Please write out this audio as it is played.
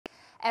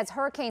As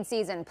hurricane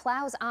season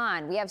plows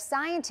on, we have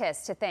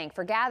scientists to thank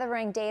for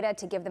gathering data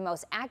to give the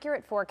most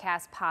accurate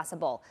forecast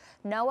possible.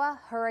 NOAA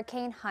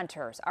Hurricane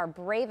Hunters are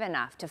brave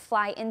enough to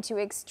fly into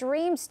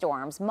extreme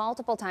storms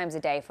multiple times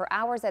a day for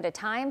hours at a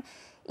time,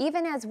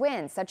 even as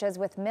winds, such as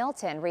with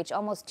Milton, reach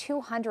almost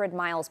 200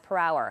 miles per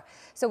hour.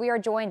 So we are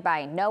joined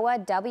by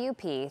NOAA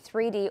WP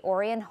 3D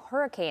Orion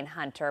Hurricane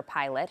Hunter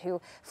pilot who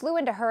flew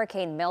into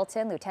Hurricane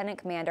Milton, Lieutenant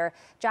Commander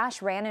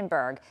Josh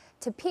Rannenberg,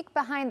 to peek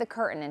behind the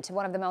curtain into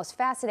one of the most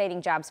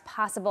fascinating jobs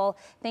possible.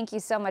 Thank you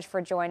so much for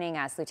joining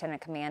us,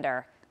 Lieutenant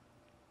Commander.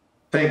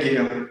 Thank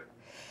you.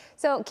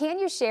 So can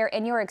you share,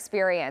 in your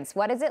experience,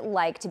 what is it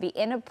like to be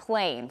in a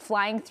plane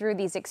flying through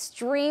these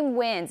extreme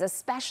winds,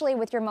 especially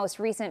with your most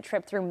recent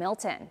trip through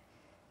Milton?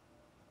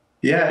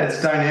 Yeah,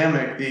 it's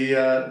dynamic.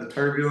 The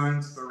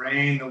turbulence, the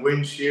rain, the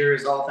wind shear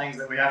is all things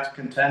that we have to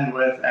contend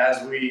with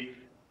as we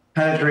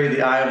penetrate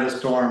the eye of the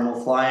storm.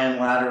 We'll fly in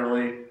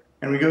laterally,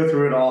 and we go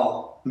through it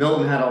all.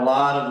 Milton had a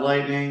lot of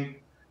lightning,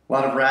 a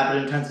lot of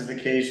rapid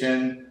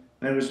intensification,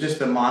 and it was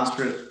just a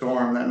monstrous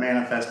storm that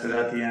manifested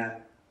at the end.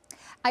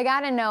 I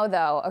gotta know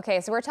though, okay,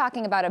 so we're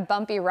talking about a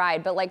bumpy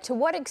ride, but like to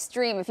what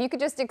extreme, if you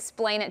could just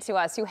explain it to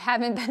us who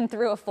haven't been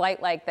through a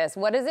flight like this,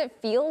 what does it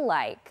feel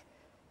like?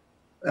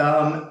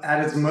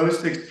 At its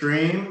most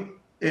extreme,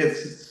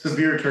 it's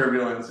severe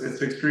turbulence.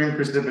 It's extreme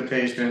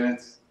precipitation.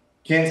 It's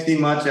can't see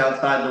much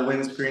outside the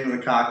windscreen of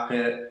the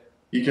cockpit.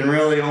 You can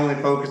really only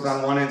focus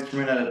on one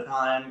instrument at a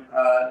time.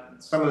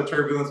 Some of the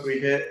turbulence we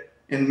hit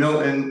in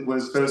Milton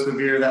was so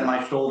severe that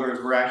my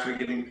shoulders were actually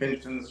getting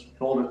pinched in the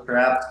shoulder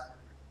straps.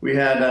 We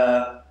had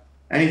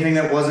anything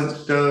that wasn't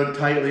stowed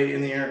tightly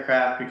in the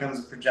aircraft becomes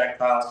a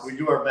projectile. So we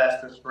do our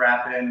best to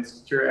strap in and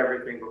secure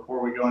everything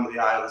before we go into the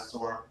eye of the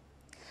storm.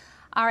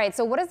 All right,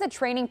 so what is the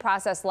training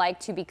process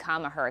like to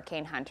become a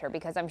hurricane hunter?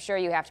 Because I'm sure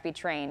you have to be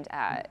trained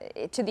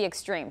to the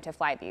extreme to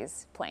fly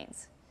these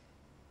planes.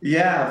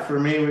 Yeah, for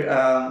me,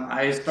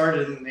 I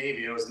started in the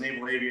Navy. I was a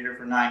naval aviator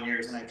for 9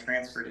 years, and I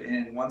transferred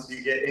in. Once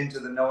you get into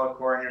the NOAA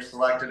Corps and you're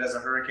selected as a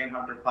hurricane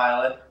hunter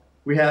pilot,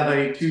 we have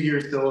a 2-year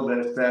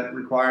syllabus that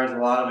requires a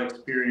lot of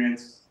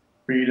experience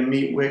for you to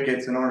meet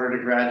wickets in order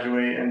to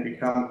graduate and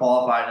become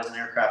qualified as an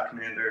aircraft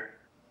commander.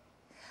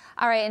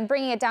 All right, and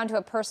bringing it down to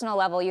a personal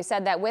level, you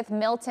said that with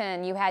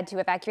Milton, you had to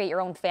evacuate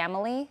your own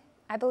family,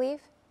 I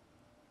believe?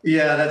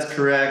 Yeah, that's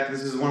correct.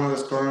 This is one of the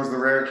storms, the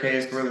rare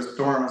case where the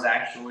storm is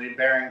actually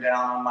bearing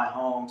down on my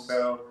home.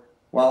 So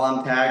while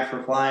I'm tagged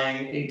for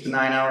flying 8 to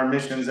 9 hour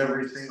missions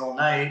every single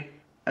night,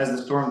 as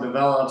the storm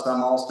develops,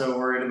 I'm also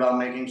worried about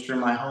making sure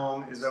my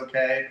home is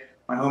okay.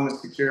 My home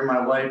is secure. My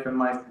wife and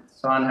my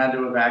son had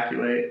to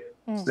evacuate.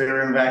 So they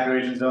were in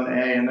evacuation zone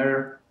A, and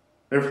they're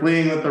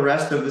fleeing with the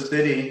rest of the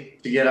city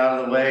to get out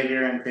of the way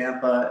here in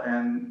Tampa.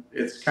 And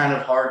it's kind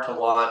of hard to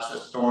watch a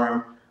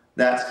storm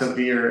that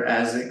severe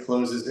as it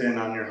closes in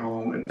on your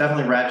home. It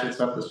definitely ratchets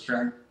up the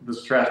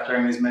stress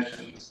during these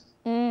missions.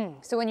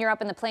 So when you're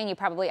up in the plane, you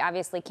probably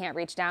obviously can't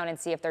reach down and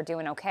see if they're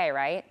doing okay,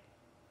 right?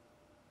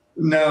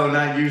 No,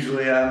 not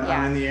usually.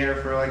 I'm in the air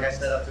for, like I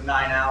said, up to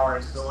 9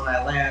 hours. So when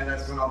I land,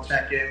 that's when I'll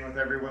check in with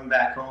everyone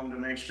back home to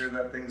make sure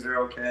that things are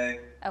okay.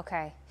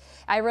 Okay.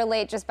 I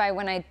relate just by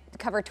when I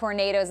cover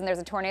tornadoes and there's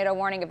a tornado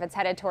warning, if it's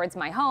headed towards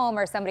my home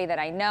or somebody that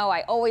I know,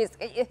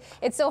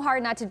 it's so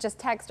hard not to just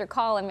text or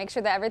call and make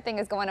sure that everything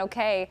is going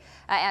okay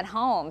at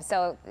home.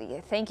 So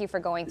thank you for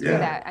going through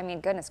that. I mean,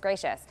 goodness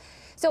gracious.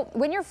 So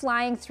when you're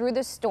flying through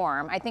the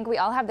storm, I think we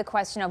all have the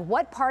question of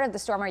what part of the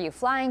storm are you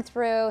flying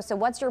through? So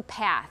what's your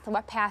path?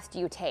 What path do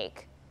you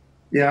take?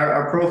 Yeah,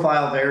 our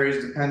profile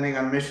varies depending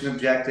on mission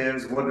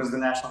objectives. What does the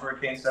National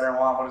Hurricane Center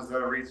want? What does the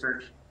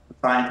research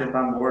scientist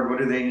on board? What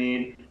do they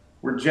need?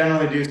 We're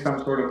generally do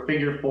some sort of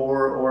figure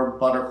 4 or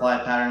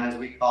butterfly pattern, as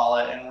we call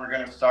it, and we're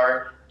going to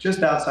start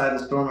just outside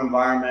the storm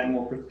environment, and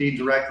we'll proceed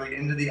directly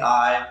into the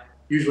eye,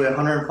 usually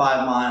 105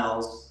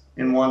 miles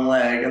in one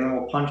leg, and then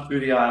we'll punch through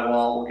the eye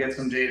wall. We'll get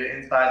some data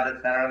inside the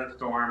center of the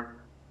storm,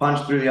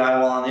 punch through the eye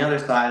wall on the other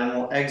side, and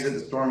we'll exit the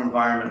storm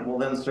environment. We'll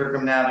then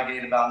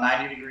circumnavigate about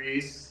 90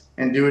 degrees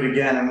and do it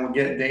again, and we'll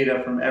get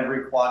data from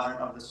every quadrant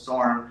of the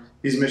storm.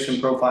 These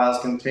mission profiles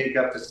can take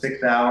up to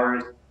 6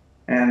 hours.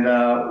 And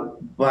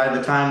by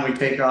the time we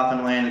take off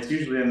and land, it's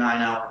usually a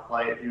 9-hour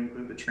flight if you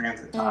include the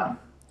transit time.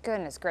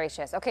 Goodness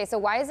gracious. Okay, so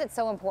why is it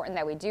so important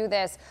that we do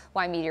this?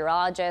 Why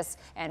meteorologists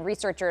and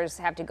researchers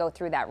have to go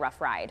through that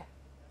rough ride?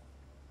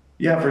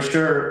 Yeah, for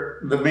sure.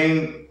 The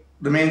main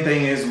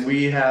thing is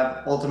we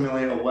have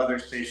ultimately a weather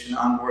station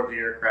on board the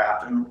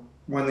aircraft. And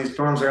when these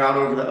storms are out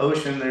over the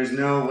ocean, there's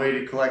no way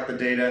to collect the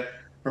data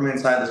from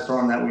inside the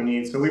storm that we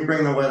need. So we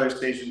bring the weather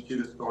station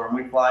to the storm.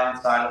 We fly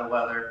inside of the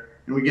weather,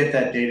 and we get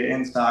that data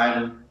inside.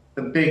 And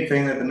the big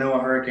thing that the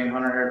NOAA Hurricane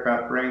Hunter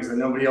aircraft brings that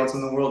nobody else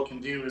in the world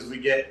can do is we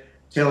get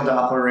tail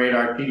Doppler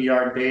radar,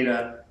 PDR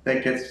data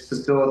that gets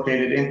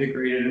facilitated,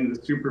 integrated into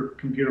the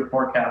supercomputer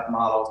forecast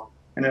models.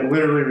 And it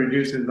literally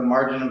reduces the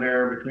margin of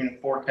error between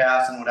a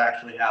forecast and what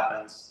actually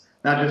happens.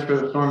 Not just for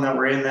the storm that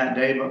we're in that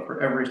day, but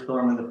for every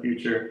storm in the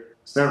future.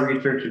 So that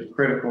research is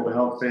critical to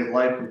help save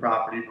life and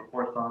property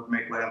before storms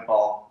make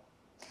landfall.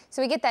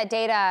 So we get that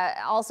data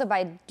also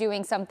by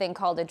doing something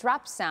called a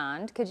drop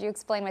sound. Could you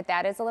explain what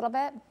that is a little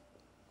bit?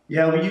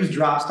 Yeah, we use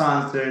drop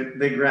sondes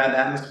they grab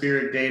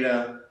atmospheric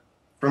data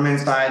from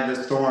inside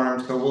the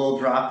storm. So we'll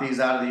drop these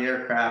out of the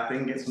aircraft. They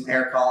can get some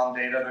air column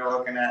data. They're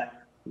looking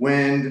at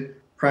wind,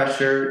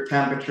 pressure,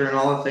 temperature, and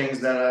all the things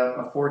that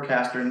a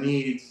forecaster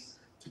needs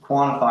to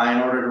quantify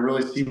in order to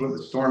really see what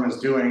the storm is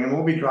doing. And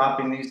we'll be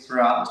dropping these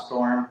throughout the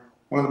storm.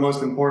 One of the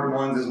most important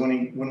ones is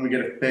when we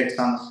get a fix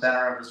on the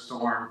center of the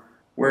storm.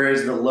 Where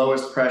is the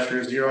lowest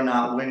pressure, 0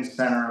 knot wind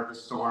center of the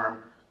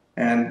storm?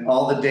 And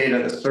all the data,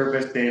 the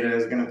surface data,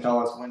 is going to tell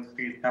us wind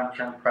speed,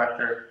 temperature, and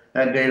pressure.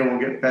 That data will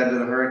get fed to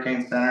the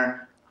Hurricane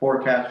Center.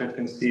 Forecasters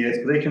can see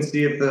it. So they can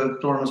see if the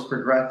storm is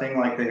progressing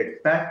like they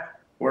expect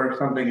or if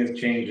something is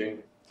changing.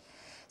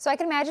 So I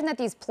can imagine that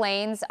these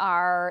planes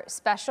are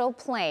special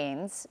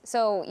planes.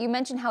 So you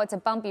mentioned how it's a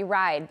bumpy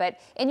ride, but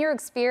in your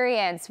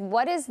experience,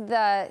 what is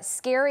the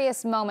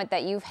scariest moment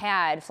that you've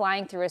had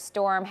flying through a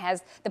storm?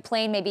 Has the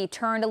plane maybe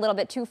turned a little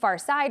bit too far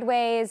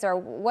sideways, or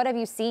what have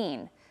you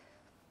seen?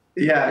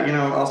 Yeah,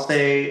 I'll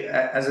say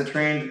as a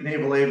trained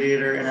naval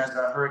aviator and as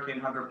a Hurricane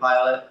Hunter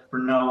pilot for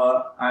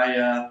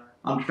NOAA,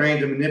 I'm trained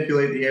to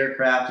manipulate the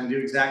aircraft and do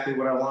exactly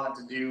what I want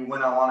it to do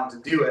when I want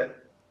it to do it.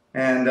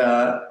 And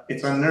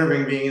it's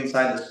unnerving being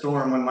inside the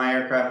storm when my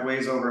aircraft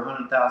weighs over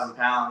 100,000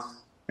 pounds.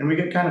 And we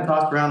get kind of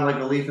tossed around like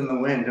a leaf in the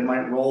wind. It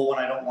might roll when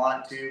I don't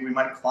want it to. We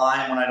might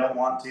climb when I don't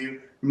want to.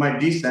 We might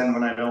descend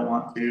when I don't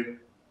want to.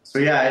 So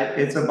yeah,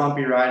 it's a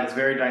bumpy ride. It's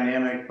very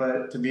dynamic.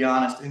 But to be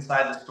honest,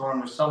 inside the storm,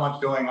 there's so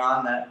much going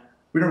on that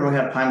we don't really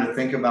have time to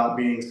think about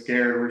being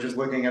scared. We're just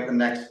looking at the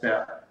next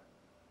step.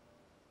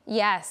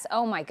 Yes.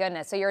 Oh my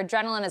goodness. So your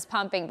adrenaline is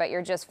pumping, but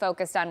you're just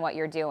focused on what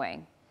you're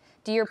doing.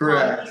 Do your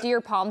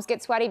palms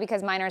get sweaty?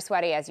 Because mine are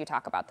sweaty as you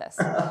talk about this.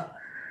 My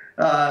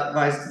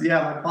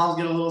palms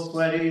get a little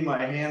sweaty.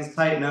 My hands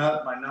tighten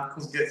up. My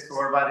knuckles get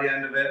sore by the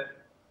end of it.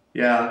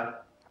 Yeah.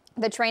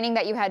 The training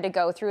that you had to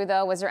go through,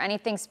 though, was there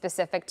anything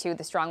specific to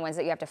the strong winds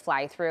that you have to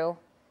fly through?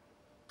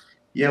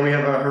 Yeah, we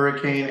have a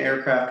hurricane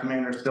aircraft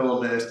commander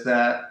syllabus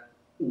that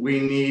we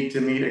need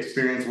to meet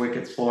experienced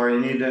wickets for. You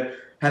need to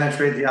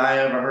penetrate the eye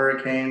of a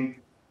hurricane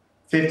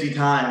 50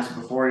 times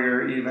before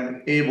you're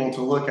even able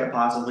to look at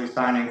possibly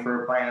signing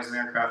for a plane as an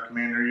aircraft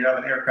commander. You have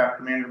an aircraft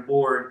commander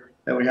board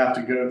that we have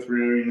to go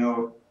through,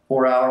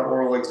 4-hour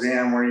oral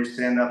exam where you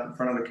stand up in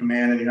front of the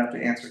command and you have to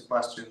answer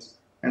questions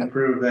and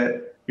prove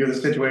that you have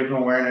the situational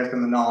awareness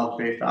and the knowledge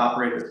base to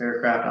operate this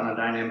aircraft on a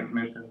dynamic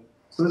mission.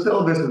 So the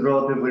syllabus is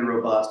relatively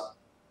robust.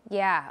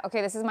 Yeah.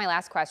 Okay, this is my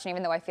last question,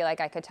 even though I feel like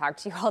I could talk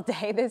to you all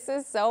day. This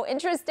is so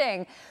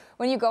interesting.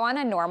 When you go on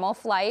a normal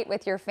flight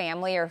with your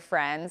family or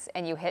friends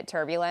and you hit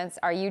turbulence,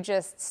 are you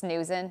just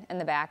snoozing in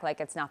the back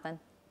like it's nothing?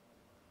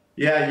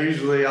 Yeah,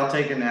 usually I'll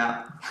take a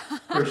nap,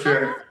 for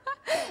sure.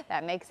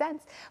 That makes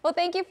sense. Well,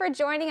 thank you for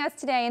joining us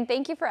today, and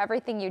thank you for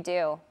everything you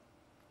do.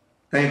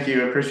 Thank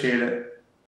you. Appreciate it.